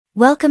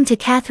Welcome to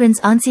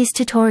Catherine's ANSYS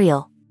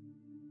tutorial.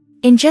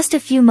 In just a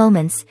few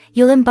moments,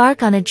 you'll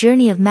embark on a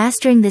journey of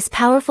mastering this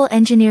powerful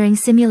engineering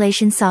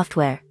simulation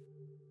software.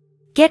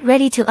 Get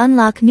ready to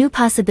unlock new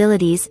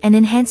possibilities and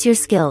enhance your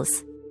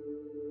skills.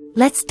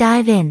 Let's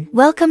dive in.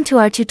 Welcome to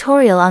our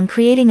tutorial on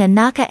creating a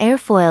NACA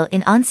Airfoil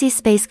in ANSYS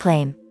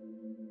SpaceClaim.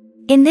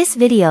 In this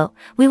video,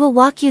 we will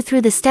walk you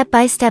through the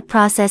step-by-step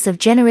process of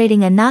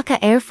generating a NACA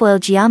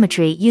Airfoil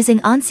geometry using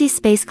ANSYS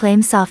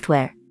SpaceClaim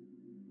software.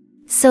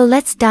 So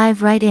let's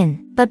dive right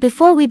in. But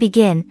before we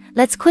begin,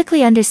 let's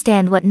quickly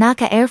understand what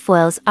NACA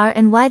airfoils are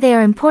and why they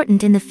are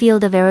important in the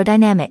field of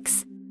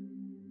aerodynamics.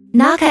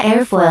 NACA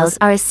airfoils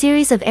are a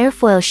series of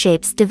airfoil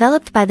shapes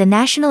developed by the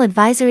National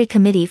Advisory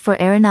Committee for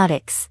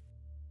Aeronautics.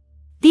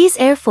 These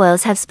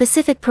airfoils have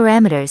specific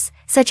parameters,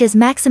 such as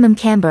maximum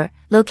camber,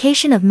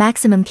 location of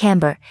maximum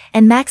camber,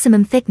 and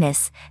maximum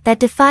thickness, that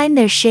define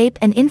their shape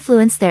and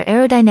influence their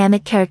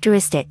aerodynamic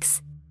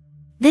characteristics.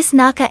 This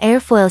NACA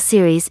airfoil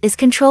series is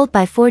controlled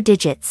by 4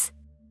 digits.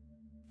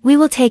 We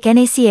will take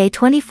NACA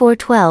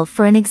 2412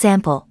 for an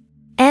example.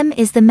 M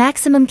is the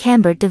maximum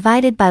camber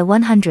divided by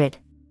 100.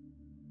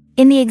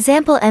 In the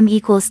example M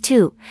equals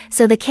 2,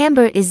 so the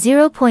camber is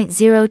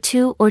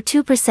 0.02 or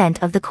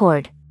 2% of the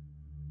chord.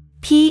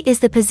 P is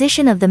the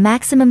position of the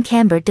maximum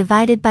camber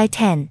divided by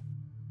 10.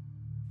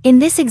 In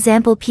this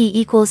example P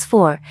equals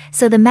 4,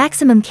 so the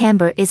maximum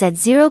camber is at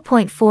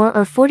 0.4 or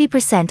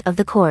 40% of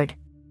the chord.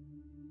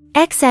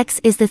 XX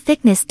is the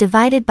thickness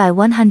divided by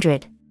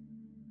 100.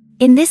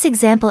 In this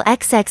example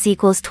XX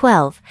equals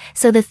 12,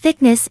 so the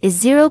thickness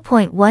is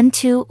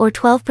 0.12 or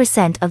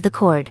 12% of the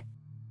chord.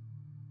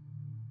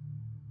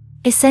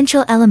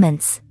 Essential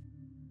elements.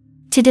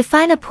 To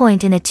define a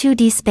point in a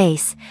 2D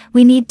space,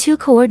 we need 2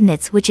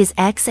 coordinates, which is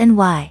x and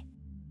y.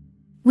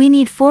 We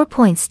need 4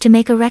 points to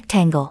make a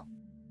rectangle.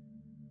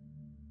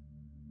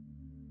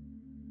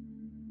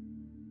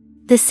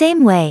 The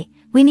same way,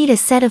 we need a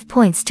set of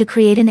points to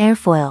create an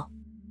airfoil.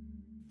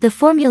 The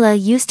formula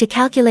used to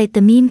calculate the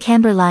mean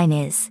camber line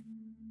is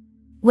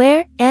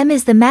where M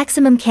is the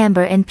maximum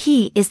camber and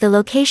P is the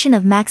location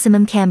of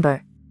maximum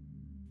camber.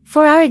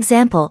 For our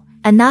example,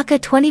 a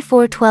NACA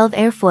 2412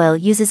 airfoil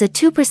uses a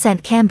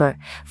 2% camber,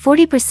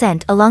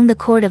 40% along the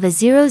chord of a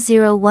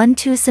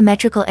 0012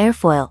 symmetrical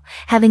airfoil,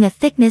 having a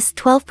thickness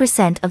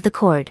 12% of the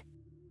chord.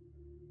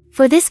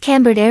 For this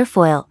cambered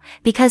airfoil,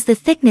 because the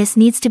thickness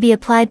needs to be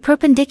applied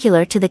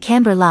perpendicular to the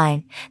camber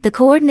line, the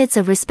coordinates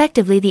of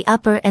respectively the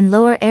upper and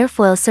lower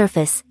airfoil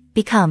surface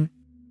become.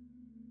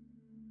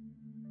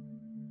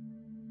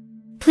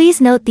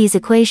 Please note these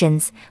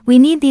equations. We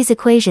need these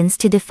equations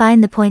to define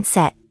the point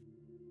set.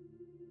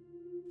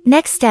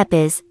 Next step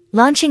is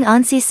launching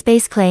ANSYS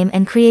SpaceClaim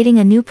and creating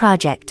a new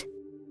project.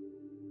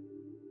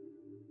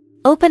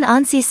 Open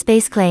ANSYS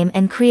SpaceClaim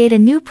and create a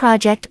new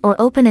project or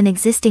open an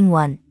existing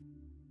one.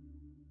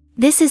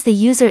 This is the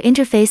user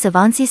interface of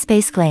ANSYS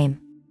SpaceClaim.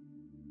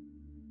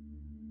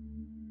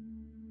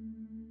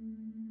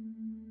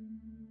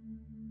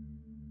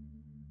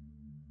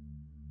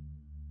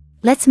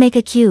 Let's make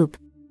a cube.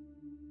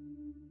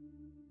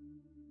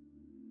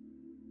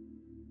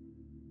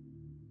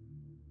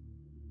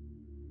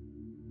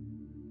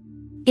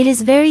 It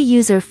is very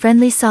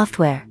user-friendly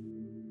software.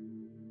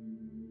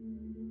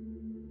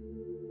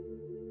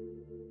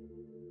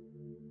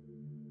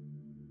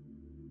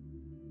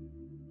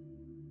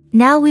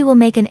 Now we will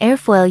make an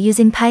airfoil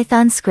using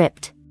Python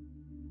script.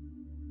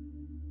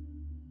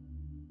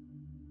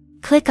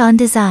 Click on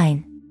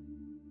Design.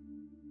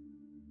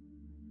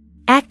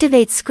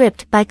 Activate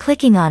script by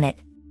clicking on it.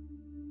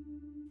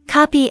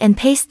 Copy and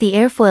paste the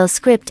airfoil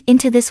script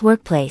into this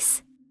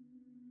workplace.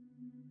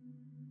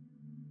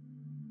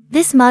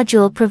 This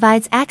module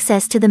provides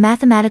access to the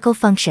mathematical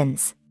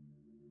functions.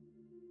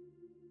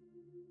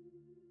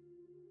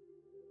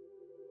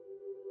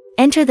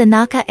 Enter the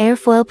NACA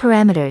airfoil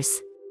parameters.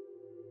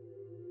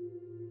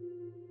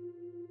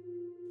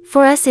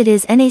 For us it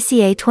is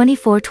NACA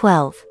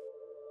 2412.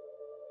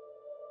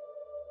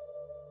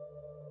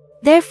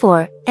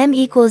 Therefore, M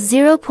equals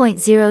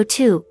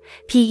 0.02,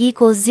 P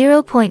equals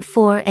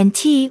 0.4 and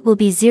T will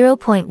be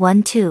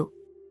 0.12.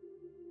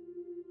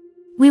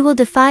 We will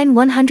define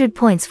 100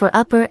 points for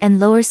upper and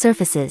lower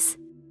surfaces.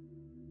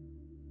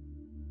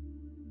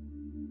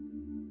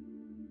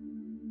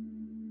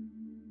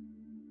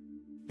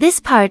 This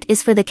part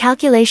is for the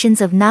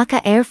calculations of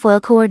NACA airfoil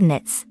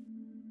coordinates.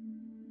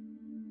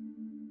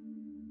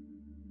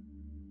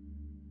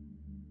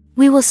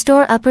 We will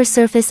store upper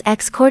surface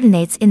x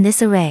coordinates in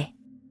this array.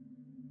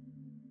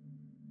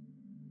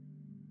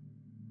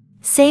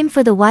 Same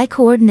for the y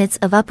coordinates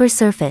of upper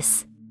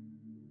surface.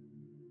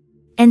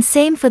 And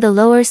same for the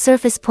lower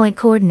surface point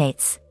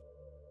coordinates.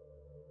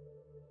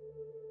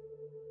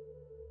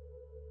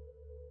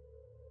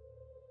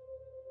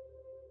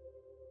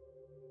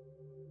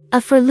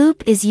 A for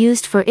loop is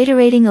used for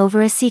iterating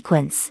over a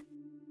sequence.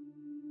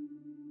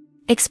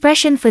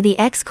 Expression for the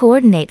x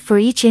coordinate for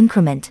each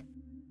increment.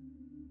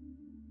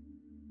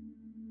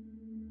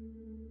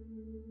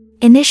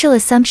 Initial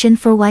assumption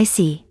for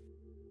YC.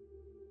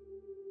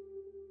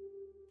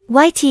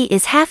 Yt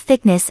is half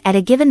thickness at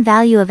a given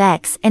value of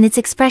x, and its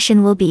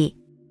expression will be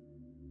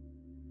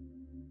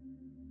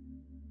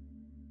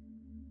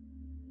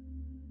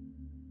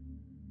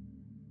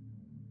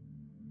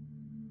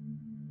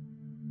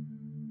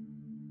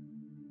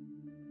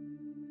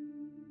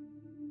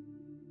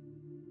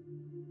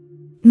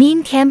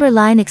mean camber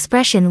line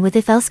expression with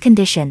if-else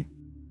condition.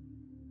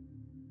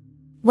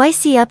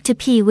 Yc up to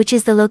p, which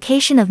is the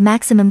location of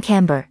maximum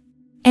camber,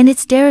 and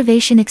its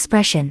derivation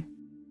expression.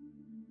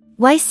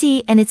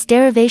 Yc and its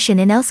derivation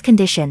in else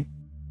condition.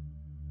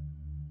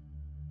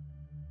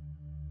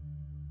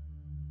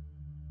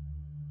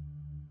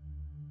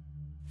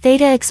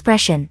 Theta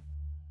expression.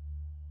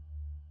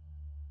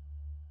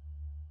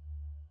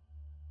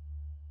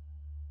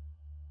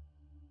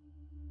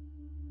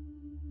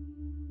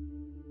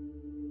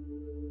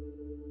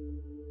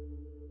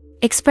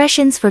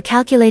 Expressions for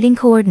calculating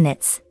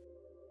coordinates.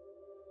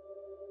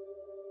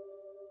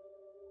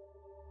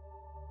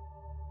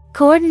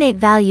 Coordinate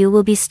value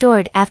will be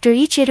stored after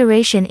each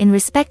iteration in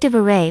respective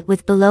array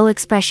with below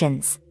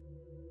expressions.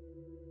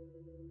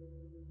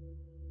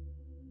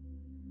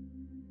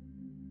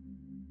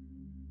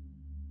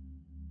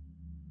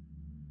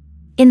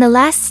 In the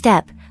last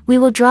step, we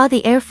will draw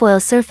the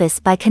airfoil surface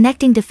by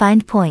connecting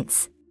defined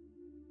points.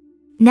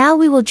 Now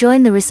we will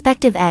join the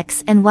respective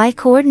x and y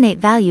coordinate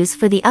values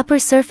for the upper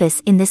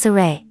surface in this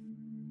array.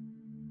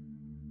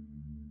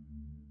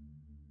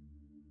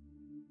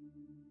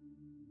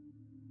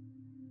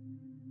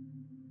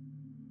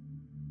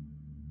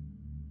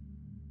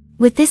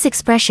 With this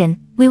expression,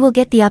 we will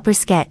get the upper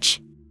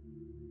sketch.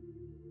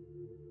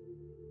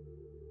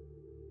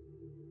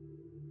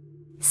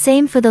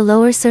 Same for the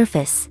lower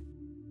surface.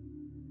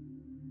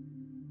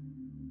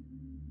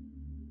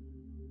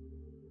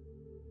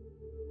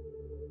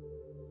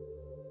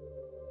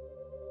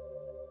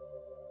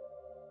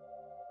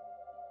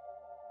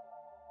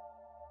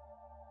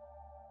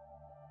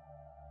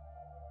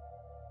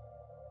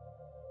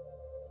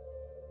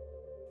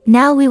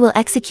 Now we will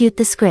execute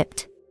the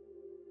script.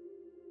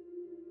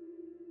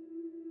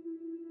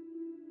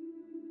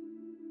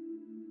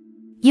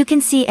 You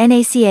can see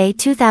NACA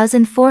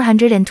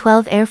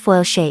 2412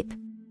 airfoil shape.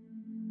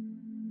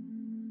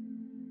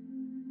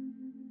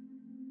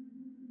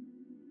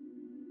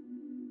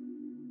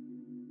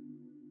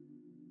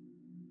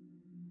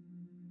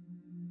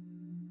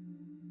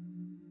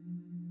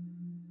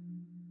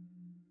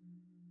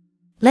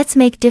 Let's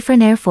make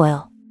different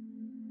airfoil.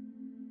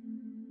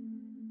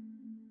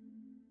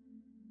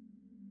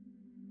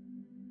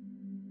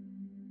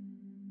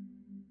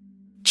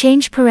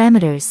 Change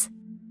parameters.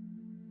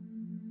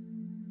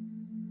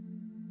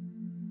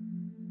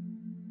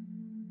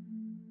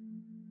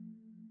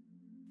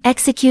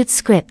 Execute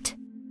script.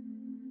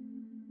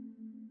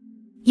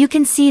 You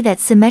can see that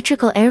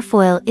symmetrical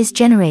airfoil is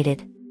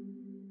generated.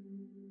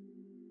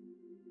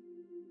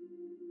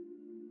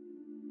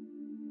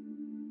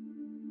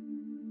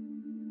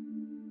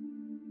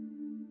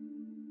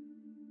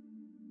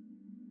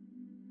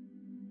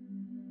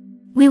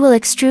 We will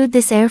extrude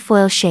this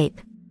airfoil shape.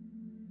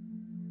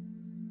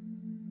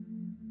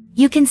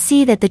 You can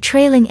see that the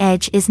trailing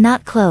edge is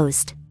not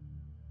closed.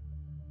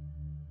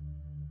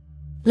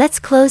 Let's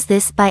close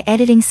this by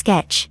editing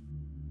sketch.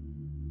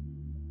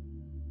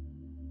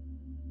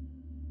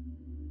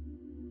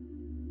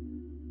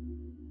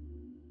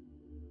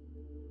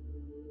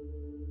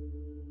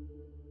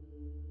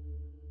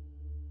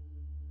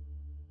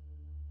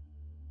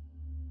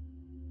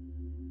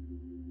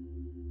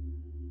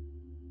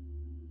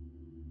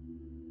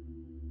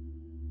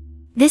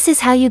 This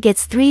is how you get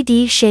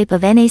 3D shape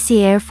of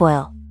NACA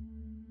airfoil.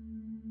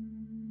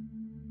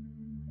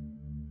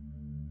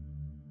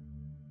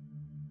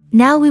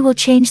 Now we will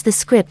change the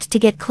script to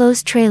get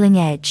closed trailing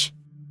edge.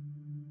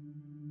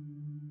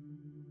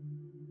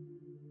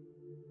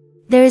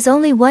 There is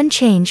only one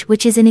change,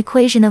 which is an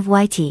equation of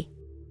Yt.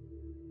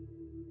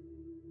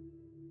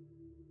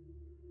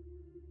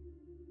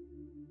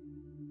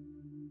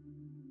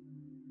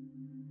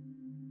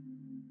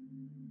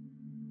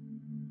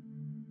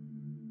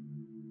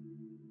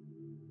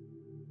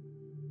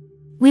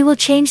 We will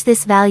change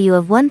this value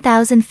of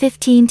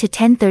 1015 to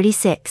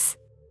 1036.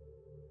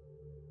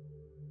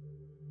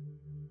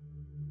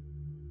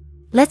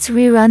 Let's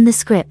rerun the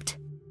script.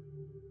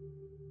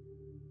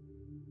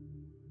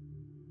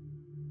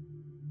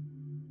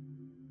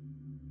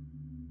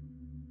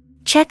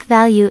 Check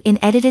value in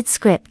edited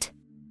script.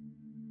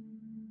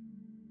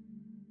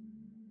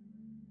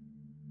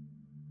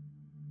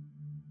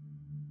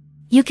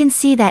 You can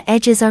see that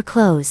edges are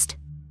closed.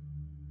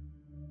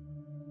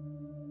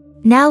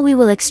 Now we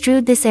will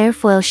extrude this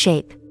airfoil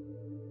shape.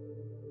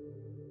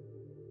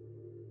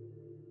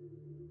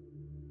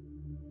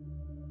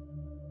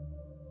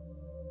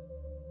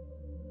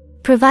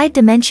 Provide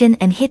dimension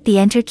and hit the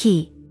Enter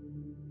key.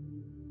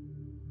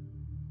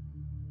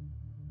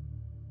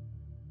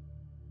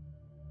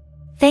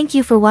 Thank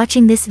you for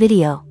watching this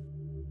video.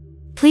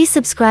 Please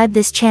subscribe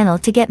this channel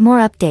to get more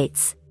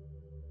updates.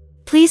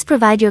 Please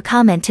provide your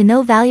comment to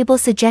know valuable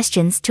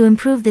suggestions to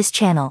improve this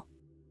channel.